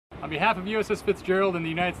behalf of USS Fitzgerald and the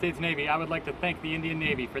United States Navy, I would like to thank the Indian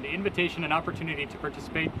Navy for the invitation and opportunity to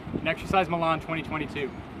participate in Exercise Milan 2022.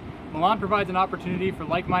 Milan provides an opportunity for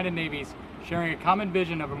like-minded navies sharing a common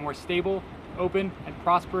vision of a more stable, open, and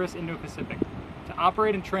prosperous Indo-Pacific to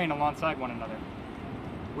operate and train alongside one another.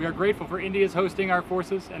 We are grateful for India's hosting our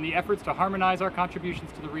forces and the efforts to harmonize our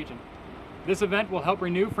contributions to the region. This event will help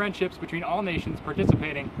renew friendships between all nations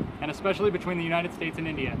participating, and especially between the United States and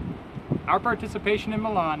India. Our participation in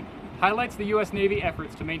Milan highlights the U.S. Navy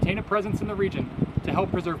efforts to maintain a presence in the region to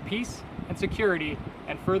help preserve peace and security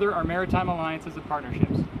and further our maritime alliances and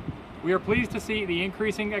partnerships. We are pleased to see the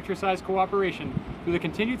increasing exercise cooperation through the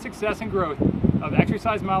continued success and growth of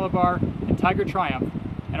Exercise Malabar and Tiger Triumph,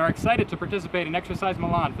 and are excited to participate in Exercise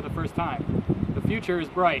Milan for the first time. The future is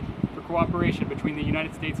bright for cooperation between the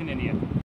United States and India.